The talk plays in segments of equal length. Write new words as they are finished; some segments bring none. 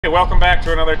Hey, welcome back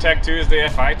to another Tech Tuesday at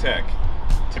FiTech.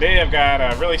 Today I've got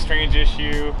a really strange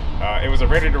issue. It was a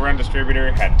ready-to-run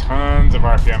distributor, had tons of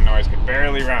RPM noise, could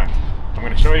barely run. I'm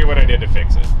going to show you what I did to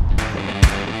fix it.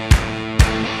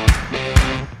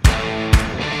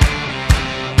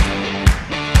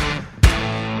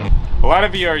 A lot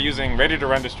of you are using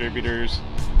ready-to-run distributors,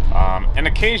 and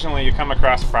occasionally you come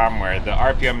across a problem where the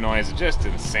RPM noise is just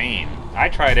insane. I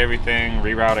tried everything,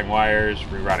 rerouting wires,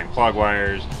 rerouting plug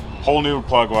wires, whole new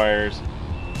plug wires.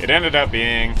 It ended up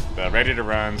being the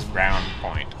ready-to-run's ground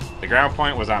point. The ground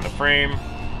point was on the frame.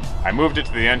 I moved it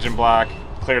to the engine block,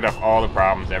 cleared up all the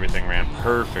problems, everything ran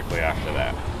perfectly after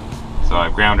that. So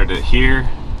I've grounded it here.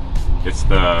 It's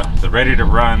the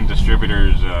ready-to-run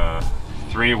distributor's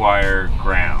 3-wire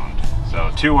ground.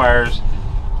 So 2 wires,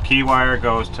 key wire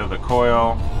goes to the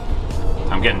coil.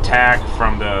 I'm getting tach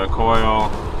from the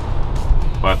coil,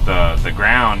 but the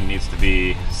ground needs to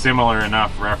be similar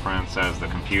enough reference as the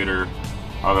computer,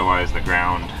 otherwise the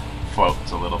ground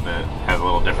floats a little bit, has a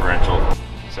little differential.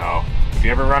 So if you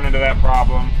ever run into that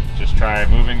problem, just try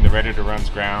moving the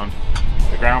ready-to-run's ground.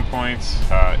 The ground points,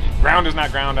 ground is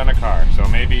not ground on a car, so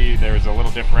maybe there's a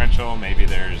little differential, maybe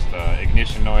there's the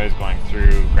ignition noise going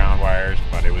through ground wires,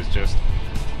 but it was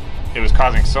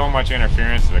causing so much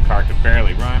interference that the car could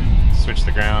barely run. Switched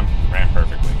the ground, ran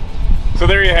perfectly. So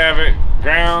there you have it.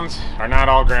 Grounds are not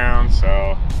all grounds,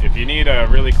 so if you need a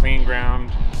really clean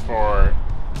ground for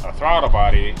a throttle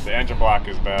body, the engine block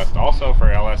is best. Also for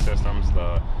LS systems,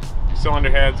 the cylinder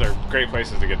heads are great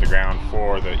places to get the ground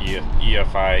for the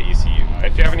EFI ECU.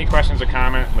 If you have any questions or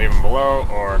comments, leave them below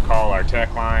or call our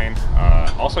tech line.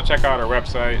 Also check out our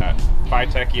website at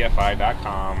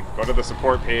FiTechEFI.com. Go to the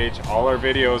support page, all our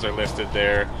videos are listed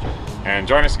there, and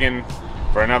join us again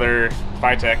for another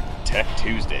FiTech Tech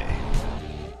Tuesday.